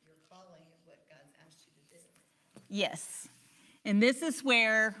your calling and what God's asked you to do. Yes. And this is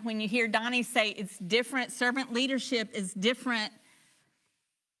where, when you hear Donnie say it's different, servant leadership is different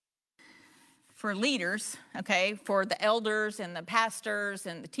for leaders, okay, for the elders and the pastors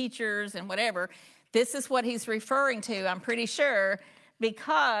and the teachers and whatever. This is what he's referring to, I'm pretty sure,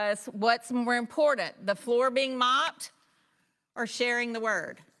 because what's more important, the floor being mopped or sharing the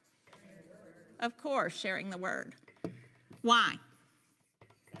word? Of course, sharing the word. Why?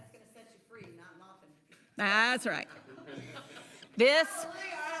 That's going to set you free, not mopping. That's right. This.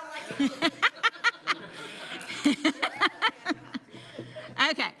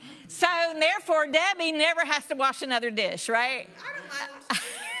 Okay, so therefore, Debbie never has to wash another dish, right? I don't mind.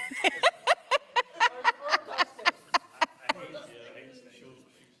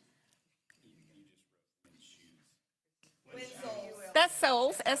 That's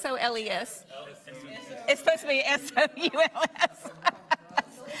souls, S-O-L-E-S. It's supposed to be S-O-U-L-S.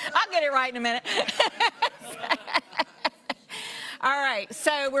 I'll get it right in a minute. All right,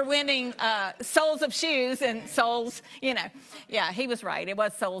 so we're winning souls of shoes and souls, you know. Yeah, he was right. It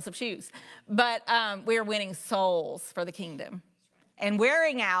was souls of shoes. But we're winning souls for the kingdom and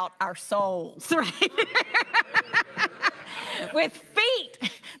wearing out our souls, right? With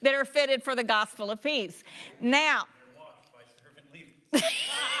feet that are fitted for the gospel of peace. Now,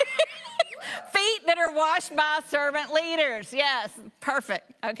 feet that are washed by servant leaders. Yes,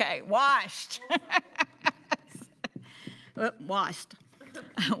 perfect. Okay, washed. Washed.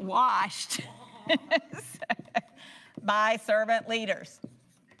 Washed by servant leaders.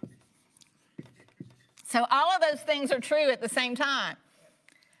 So all of those things are true at the same time.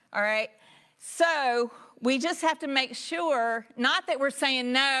 All right? So we just have to make sure, not that we're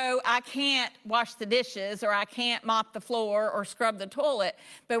saying, no, I can't wash the dishes or I can't mop the floor or scrub the toilet,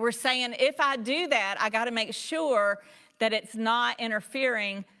 but we're saying if I do that, I got to make sure that it's not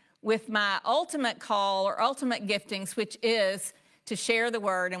interfering with my ultimate call or ultimate giftings, which is to share the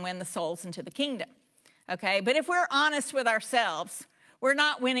word and win the souls into the kingdom. Okay? But if we're honest with ourselves, we're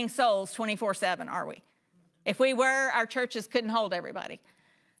not winning souls 24/7, are we? If we were, our churches couldn't hold everybody.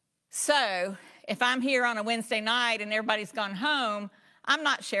 So if I'm here on a Wednesday night and everybody's gone home, I'm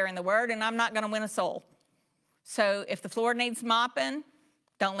not sharing the word and I'm not going to win a soul. So if the floor needs mopping,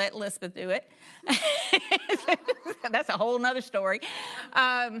 don't let Elizabeth do it. That's a whole nother story.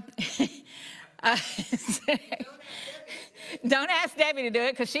 Don't ask Debbie to do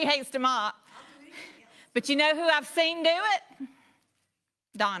it because she hates to mop. But you know who I've seen do it?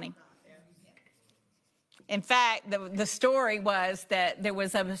 Donnie. In fact, the story was that there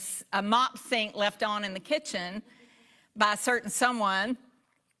was a mop sink left on in the kitchen by a certain someone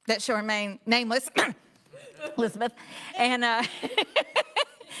that shall remain nameless, Elizabeth, and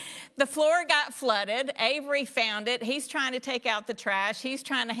the floor got flooded. Avery found it. He's trying to take out the trash. He's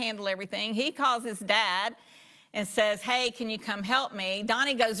trying to handle everything. He calls his dad and says, "Hey, can you come help me?"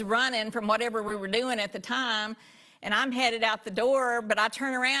 Donnie goes running from whatever we were doing at the time. And I'm headed out the door, but I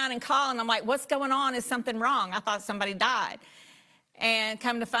turn around and call, and I'm like, "What's going on? Is something wrong?" I thought somebody died. And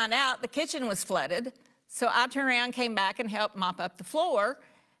come to find out, the kitchen was flooded. So I turned around, came back, and helped mop up the floor.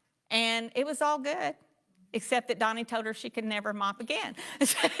 And it was all good, except that Donnie told her she could never mop again. I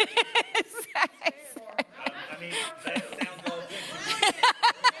mean, that sounds all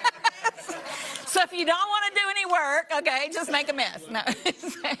good. So if you don't want to do any work, okay, just make a mess. No.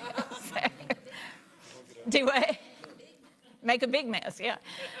 Do what? Make a big mess, yeah.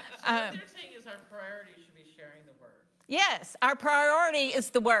 So what they're saying is our priority should be sharing the word. Yes, our priority is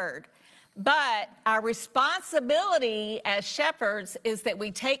the word. But our responsibility as shepherds is that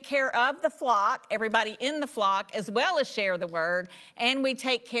we take care of the flock, everybody in the flock, as well as share the word, and we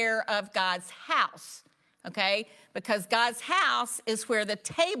take care of God's house, okay? Because God's house is where the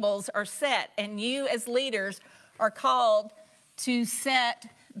tables are set, and you as leaders are called to set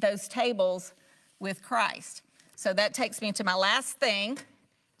those tables with Christ. So that takes me to my last thing.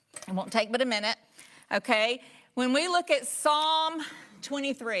 It won't take but a minute. Okay, when we look at Psalm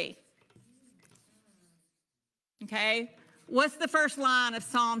 23, okay, what's the first line of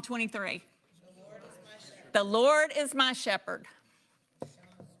Psalm 23? The Lord is my shepherd.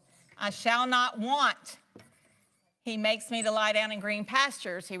 I shall not want. He makes me to lie down in green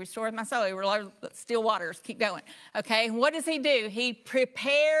pastures. He restores my soul. He restores still waters. Keep going. Okay, what does he do? He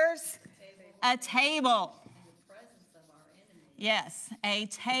prepares a table. Yes, a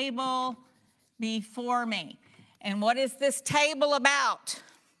table before me. And what is this table about?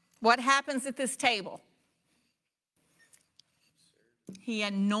 What happens at this table? He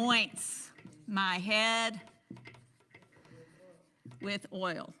anoints my head with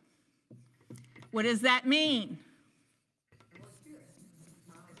oil. What does that mean?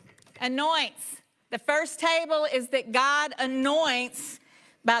 Anoints. The first table is that God anoints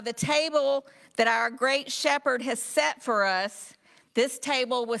by the table that our great shepherd has set for us. This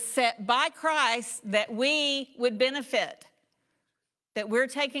table was set by Christ that we would benefit, that we're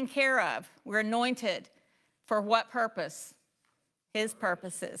taken care of. We're anointed for what purpose? His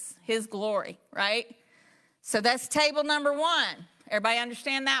purposes, his glory, right? So that's table number one. Everybody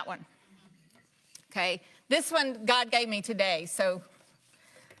understand that one? Okay. This one God gave me today, so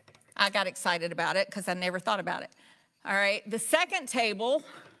I got excited about it because I never thought about it. All right. The second table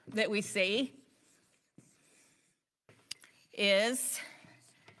that we see is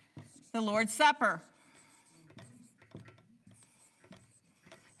the Lord's Supper.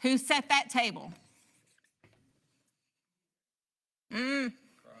 Who set that table?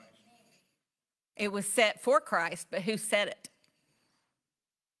 It was set for Christ, but who set it?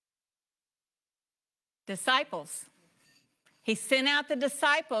 Disciples. He sent out the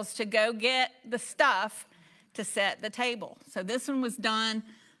disciples to go get the stuff to set the table. So this one was done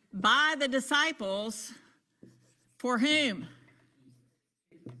by the disciples for whom?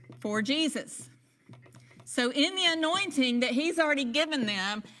 For Jesus. So in the anointing that he's already given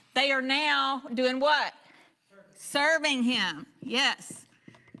them, they are now doing what? Serving him. Yes.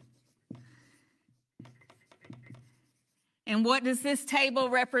 And what does this table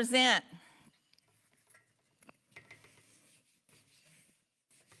represent?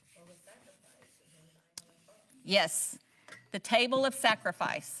 Yes, the table of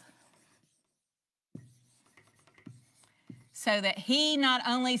sacrifice. So that he not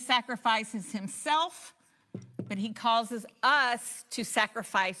only sacrifices himself, but he causes us to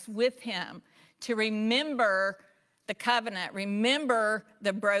sacrifice with him, to remember the covenant, remember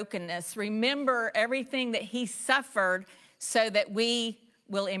the brokenness, remember everything that he suffered so that we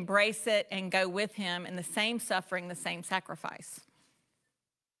will embrace it and go with him in the same suffering, the same sacrifice.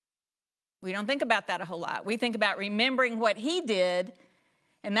 We don't think about that a whole lot. We think about remembering what he did,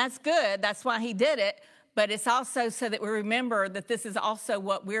 and that's good. That's why he did it. But it's also so that we remember that this is also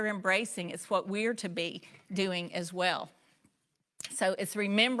what we're embracing. It's what we're to be doing as well. So it's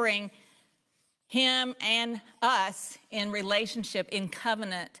remembering him and us in relationship, in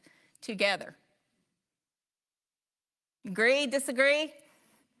covenant together. Agree, disagree?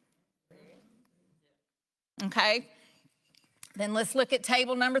 Okay. Then let's look at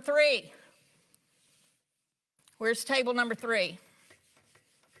table number 3. Where's table number 3?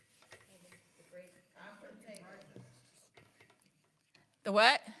 The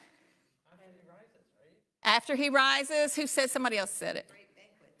what? After he rises. Who said? Somebody else said it.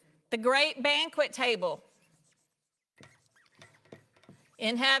 The great banquet table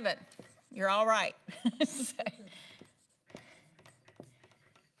in heaven. You're all right.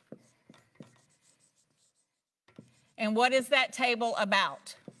 And what is that table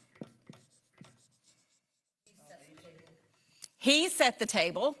about? He set the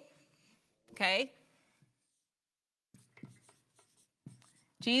table. Okay.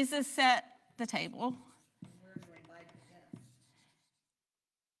 Jesus set the table.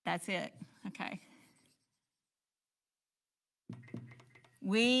 That's it. Okay.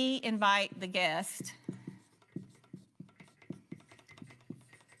 We invite the guest.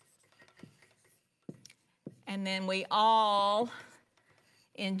 And then we all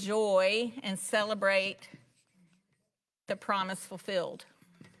enjoy and celebrate the promise fulfilled.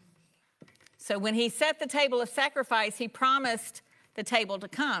 So when he set the table of sacrifice, he promised the table to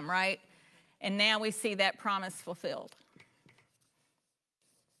come, right? And now we see that promise fulfilled.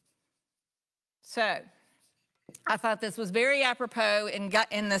 So I thought this was very apropos in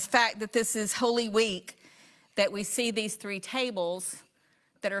this fact that this is Holy Week, that we see these 3 tables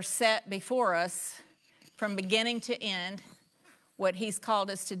that are set before us from beginning to end, what he's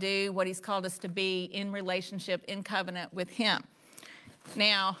called us to do, what he's called us to be in relationship, in covenant with him.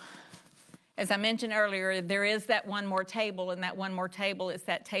 Now, As I mentioned earlier, there is that one more table, and that one more table is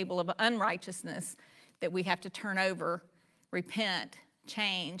that table of unrighteousness that we have to turn over, repent,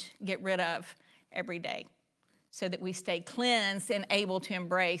 change, get rid of every day, so that we stay cleansed and able to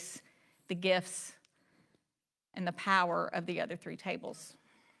embrace the gifts and the power of the other three tables.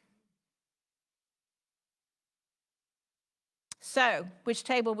 So, which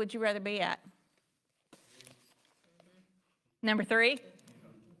table would you rather be at? Number 3?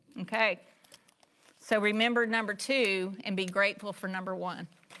 Okay. So remember number 2 and be grateful for number 1.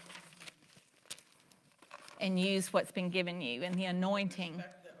 And use what's been given you and the anointing.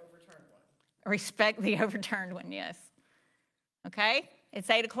 Respect the overturned one. Respect the overturned one, yes. Okay? It's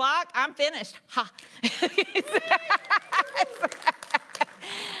 8 o'clock. I'm finished. Ha.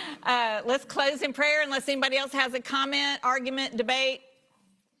 Let's close in prayer unless anybody else has a comment, argument, debate,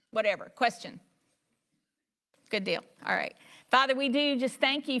 whatever, question. Good deal. All right. Father, we do just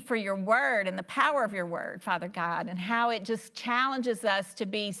thank you for your word and the power of your word, Father God, and how it just challenges us to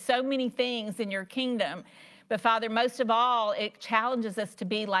be so many things in your kingdom. But Father, most of all, it challenges us to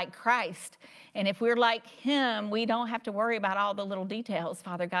be like Christ. And if we're like him, we don't have to worry about all the little details,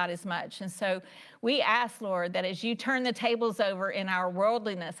 Father God, as much. And so we ask, Lord, that as you turn the tables over in our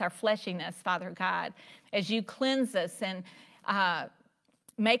worldliness, our fleshiness, Father God, as you cleanse us and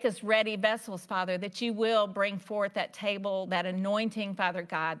make us ready vessels, Father, that you will bring forth that table, that anointing, Father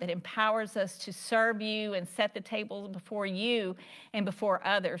God, that empowers us to serve you and set the table before you and before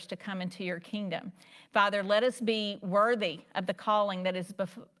others to come into your kingdom. Father, let us be worthy of the calling that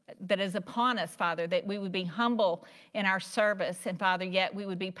is upon us, Father, that we would be humble in our service, and Father, yet we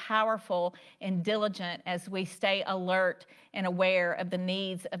would be powerful and diligent as we stay alert and aware of the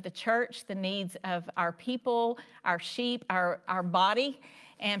needs of the church, the needs of our people, our sheep, our body,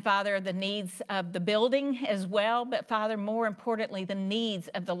 and Father, the needs of the building as well, but Father, more importantly, the needs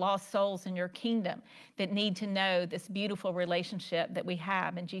of the lost souls in your kingdom that need to know this beautiful relationship that we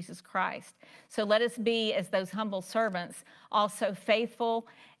have in Jesus Christ. So let us be, as those humble servants, also faithful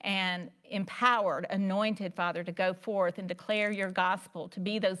and empowered, anointed, Father, to go forth and declare your gospel, to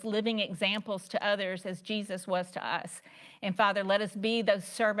be those living examples to others as Jesus was to us. And Father, let us be those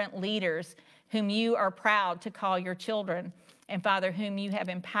servant leaders whom you are proud to call your children, and Father, whom you have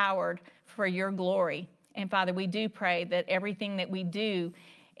empowered for your glory. And Father, we do pray that everything that we do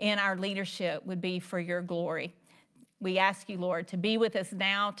in our leadership would be for your glory. We ask you, Lord, to be with us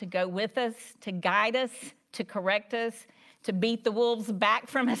now, to go with us, to guide us, to correct us, to beat the wolves back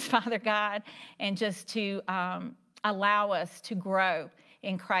from us, Father God, and just to allow us to grow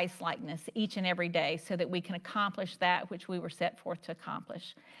in Christ-likeness each and every day so that we can accomplish that which we were set forth to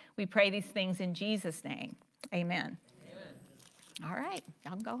accomplish. We pray these things in Jesus' name. Amen. All right,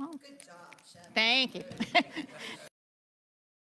 y'all can go home. Good job, Chef. Thank you.